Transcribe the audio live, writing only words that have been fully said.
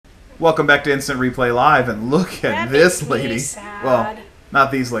Welcome back to Instant Replay Live, and look at That this makes me lady. sad. Well,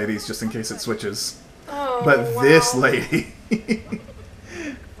 not these ladies, just in case it switches. Oh, But wow. this lady.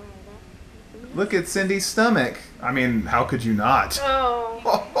 Look at Cindy's stomach. I mean, how could you not?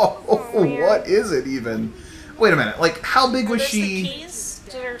 Oh. Weird. What is it even? Wait a minute. Like, how big was Are those she? the keys?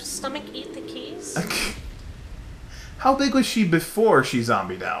 Did her stomach eat the keys? How big was she before she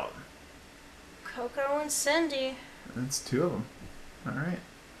zombied out? Coco and Cindy. That's two of them. All right.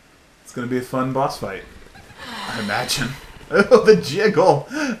 It's gonna be a fun boss fight, I imagine. Oh, the jiggle!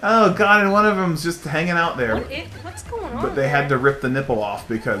 Oh god, and one of them's just hanging out there. What's going on? But they had to rip the nipple off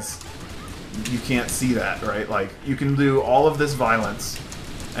because you can't see that, right? Like, you can do all of this violence,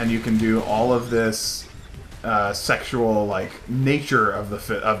 and you can do all of this sexual, like, nature of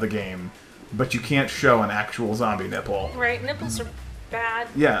the game, but you can't show an actual zombie nipple. Right, nipples are bad.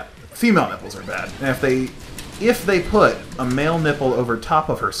 Yeah, female nipples are bad. And if they put a male nipple over top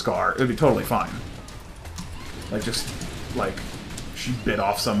of her scar, it would be totally fine. Like, just, like, she bit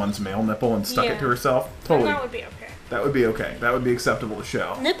off someone's male nipple and stuck it to herself. Totally. That would be okay. That would be okay. That would be acceptable to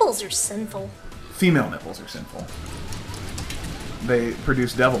show. Nipples are sinful. Female nipples are sinful. They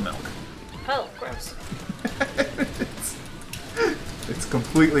produce devil milk. Oh, gross. It's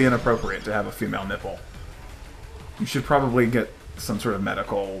completely inappropriate to have a female nipple. You should probably get some sort of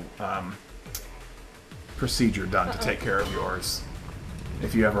medical procedure done to take care of yours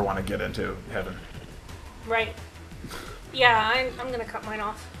if you ever want to get into heaven. Right. Yeah, I'm gonna cut mine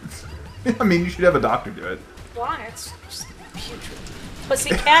off. I mean, you should have a doctor do it. Why? It's just putrid.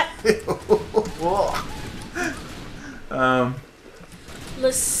 Pussycat?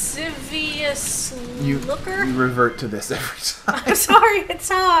 Lascivious looker? You revert to this every time. I'm sorry, it's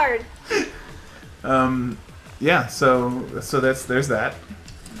hard. Yeah, so there's that.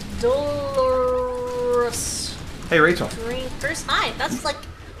 Dolorous Hey, Rachel. drinkers. Hi, that's like,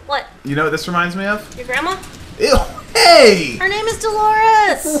 what? You know what this reminds me of? Your grandma? Ew! Hey! Her name is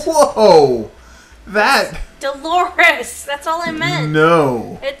Dolores! Whoa! That... Dolores! That's all I meant.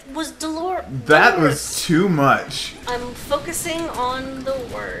 No. It was Dolores. That was too much. I'm focusing on the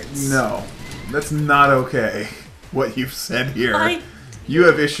words. No. That's not okay, what you've said here. You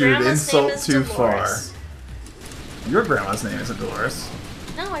have issued Grandma's insult name is too Dolores. far. Your grandma's name isn't Dolores.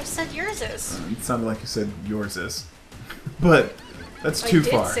 No, I said yours is. It sounded like you said yours is. But that's too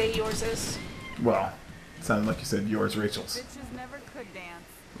far. I did say yours is. Well, it sounded like you said yours, Rachel's. Bitches never could dance.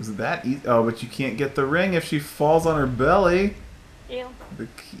 Was it that easy? Oh, but you can't get the ring if she falls on her belly. Yeah.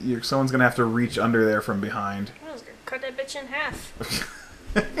 Someone's gonna have to reach under there from behind. I was gonna cut that bitch in half.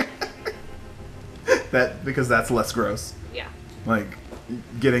 Because that's less gross. Yeah. Like,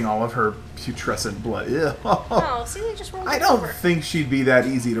 getting all of her putrescent blood. Ew. Oh, see, they just rolled I don't over. think she'd be that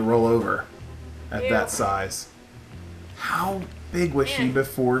easy to roll over at Ew. that size. How big was she Man.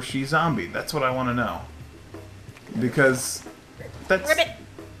 before she zombied? That's what I want to know. Because Rip it.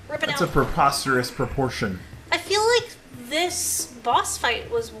 Rip it that's out. a preposterous proportion. I feel like this boss fight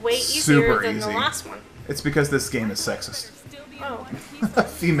was way easier Super than easy. the last one. It's because this game is sexist. Oh. A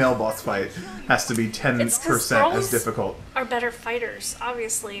female boss fight has to be 10% It's 'cause as girls difficult. are better fighters,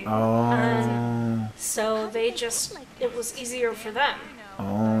 obviously. Oh. So it was easier for them.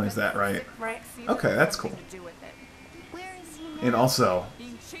 Oh, is that right? Right. Okay, that's cool. And also,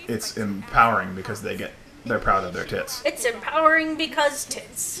 it's empowering because they're proud of their tits. It's empowering because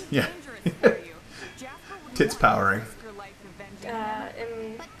tits. Yeah. Tits powering.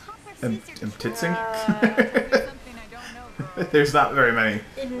 Titsing? There's not very many.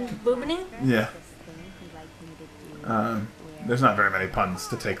 In boobining? Yeah. There's not very many puns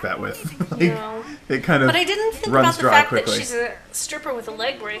to take that with. Like, No. it kind of But I didn't think runs about the dry fact quickly. that she's a stripper with a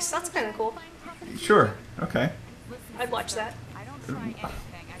leg brace. That's kind of cool. Sure. Okay. I'd watch that.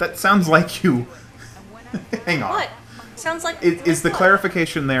 That sounds like you. Hang on. What? Sounds like... Is the what?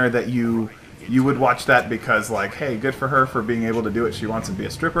 clarification there that you would watch that because, like, hey, good for her for being able to do it, she wants to be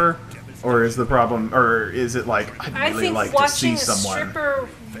a stripper? Or is the problem, or is it like, I'd I really think like to watching see a someone? stripper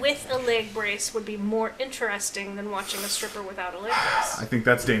with a leg brace would be more interesting than watching a stripper without a leg brace. I think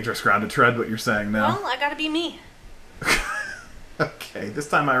that's dangerous ground to tread, what you're saying now. Well, I gotta be me. Okay, this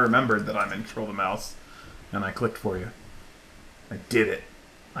time I remembered that I'm in Control the Mouse, and I clicked for you. I did it.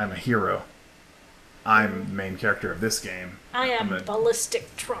 I'm a hero. I'm the main character of this game. I am I'm a-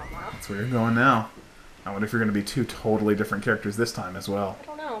 ballistic trauma. That's where you're going now. I wonder if you're going to be two totally different characters this time as well. I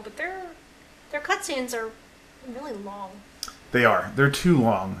don't know, but their cutscenes are really long. They are. They're too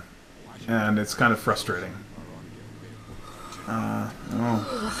long, and it's kind of frustrating.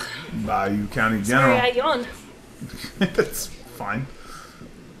 Bayou County Sorry, General. I yawned. That's fine.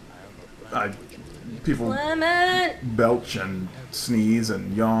 people Lemon! belch and sneeze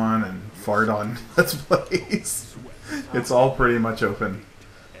and yawn and fart on Let's Plays. It's all pretty much open,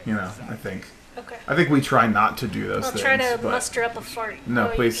 you know, I think. Okay. I think we try not to do those things. I'll try to but muster up a fart.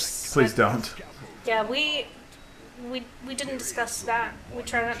 no, Oh, please don't. Yeah, we didn't discuss that. We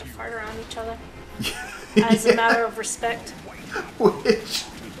try not to fart around each other. As a matter of respect. Which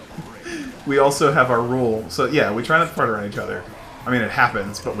we also have our rule. So yeah, we try not to fart around each other. I mean, it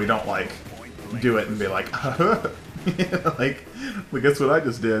happens, but we don't like do it and be like, like, well, guess what I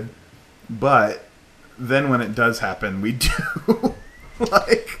just did. But then when it does happen, we do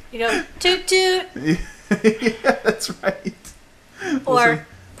like you go toot toot. Yeah, that's right. Or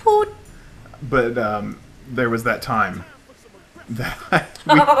poot. But there was that time that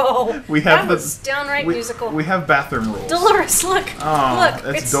we that have was downright musical. We have bathroom rules. Dolorous, look. Oh,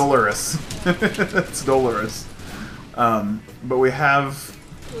 look, it's dolorous. It's dolorous. But we have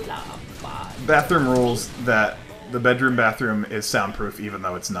bathroom rules that the bedroom bathroom is soundproof, even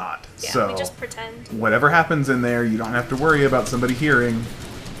though it's not. Yeah, so we just pretend. Whatever happens in there, you don't have to worry about somebody hearing.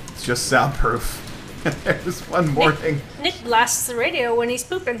 It's just soundproof. There's one morning. Nick blasts the radio when he's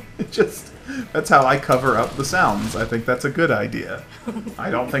pooping. That's how I cover up the sounds. I think that's a good idea. I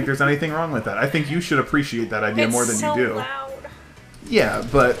don't think there's anything wrong with that. I think you should appreciate that idea more than you do. It's so loud. Yeah,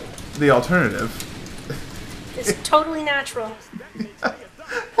 but the alternative is totally natural.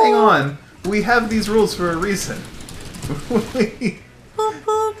 Hang on. We have these rules for a reason. Poop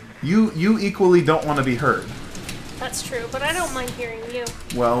poop. You equally don't want to be heard. That's true, but I don't mind hearing you.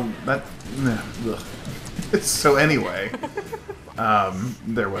 Well, that... Ugh. So anyway,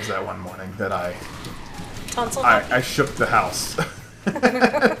 there was that one morning that I shook the house.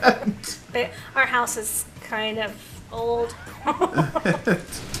 Our house is kind of old.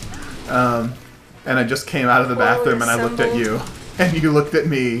 And I just came out of the bathroom and I looked at you, and you looked at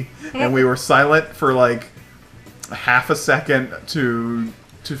me, and we were silent for like half a second to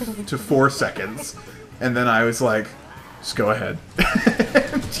 4 seconds, and then I was like, "Just go ahead."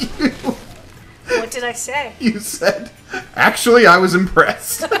 What did I say? You said, "Actually, I was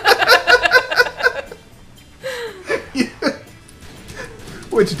impressed."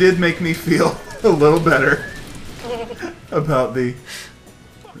 Which did make me feel a little better about the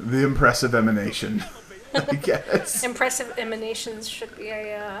impressive emanation, I guess. Impressive emanations should be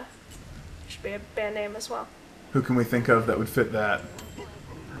a band name as well. Who can we think of that would fit that?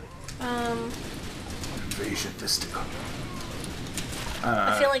 Invasion Mystical.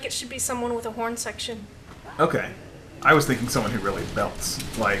 I feel like it should be someone with a horn section. Okay. I was thinking someone who really belts,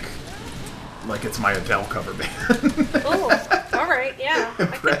 like it's my Adele cover band. Oh, all right, yeah.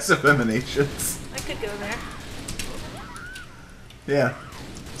 Impressive emanations. I could go there. Yeah,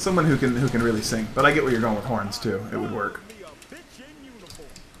 someone who can really sing. But I get where you're going with horns too. It would work.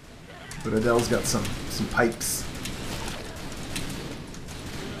 But Adele's got some pipes.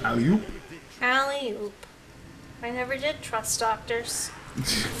 Alley-oop. Alley-oop. I never did trust doctors.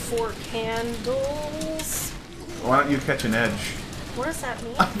 4 candles. Why don't you catch an edge? What does that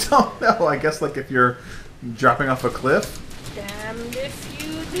mean? I don't know. I guess like if you're dropping off a cliff. Damned if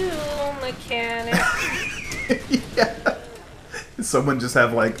you do, mechanic. Yeah. Someone just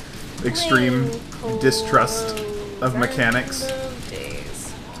have like extreme distrust of mechanics.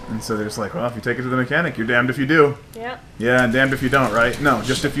 And so they're just like, well, if you take it to the mechanic, you're damned if you do. Yep. Yeah, and damned if you don't, right? No,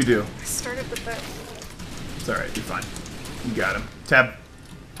 just if you do. I started with that. It's alright, you're fine. You got him. Tab.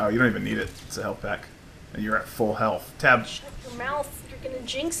 Oh, you don't even need it. It's a health pack. And you're at full health. Tab. Shut your mouth. You're gonna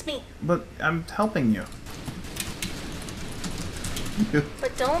jinx me. But I'm helping you.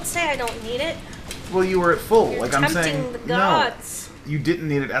 But don't say I don't need it. Well, you were at full. You're like I'm saying, the gods. No, you didn't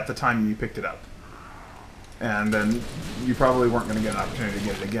need it at the time you picked it up. And then you probably weren't going to get an opportunity to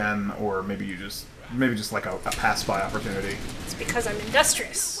get it again, or maybe just like a pass-by opportunity. It's because I'm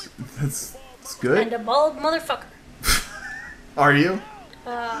industrious. That's good. And a bald motherfucker. Are you?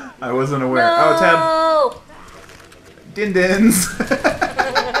 I wasn't aware. No! Oh, Tab. Din-dins.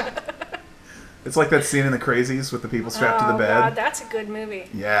 It's like that scene in The Crazies with the people strapped to the bed. God, that's a good movie.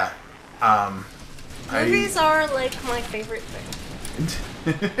 Yeah. Movies are like my favorite thing.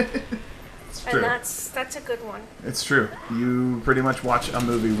 It's true. And that's a good one. It's true. You pretty much watch a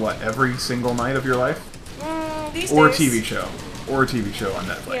movie, every single night of your life? These or days. a TV show. Or a TV show on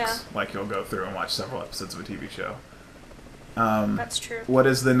Netflix. Yeah. Like you'll go through and watch several episodes of a TV show. That's true. What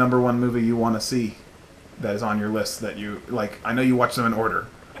is the number one movie you want to see that is on your list that you... Like, I know you watch them in order,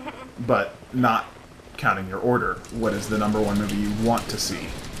 but not counting your order. What is the number one movie you want to see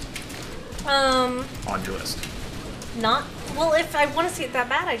on your list? Not... Well, if I want to see it that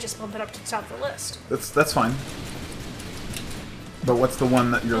bad, I just bump it up to the top of the list. That's fine. But what's the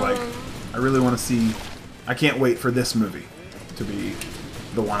one that you're like, I really want to see... I can't wait for this movie to be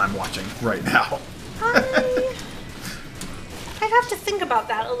the one I'm watching right now. I have to think about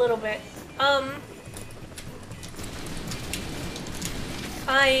that a little bit.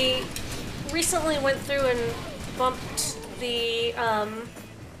 I recently went through and bumped the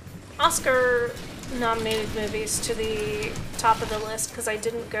Oscar-nominated movies to the top of the list because I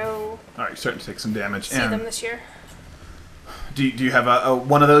didn't go All right, you're starting to take some damage. see them this year. Do you have a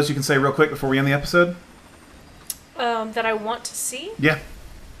one of those you can say real quick before we end the episode? That I want to see? Yeah.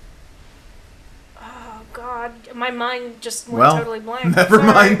 Oh, God. My mind just went totally blank. Never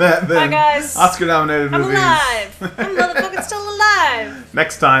Sorry. mind that then. Bye, guys. Oscar-nominated movies. I'm alive. I'm motherfucking still alive.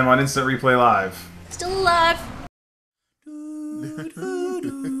 Next time on Instant Replay Live. Still alive.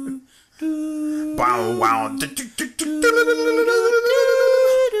 Wow, wow.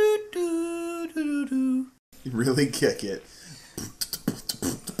 Really kick it.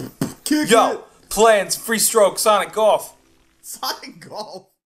 Kick Yo, it. plans, free stroke, Sonic Golf. Sonic Golf.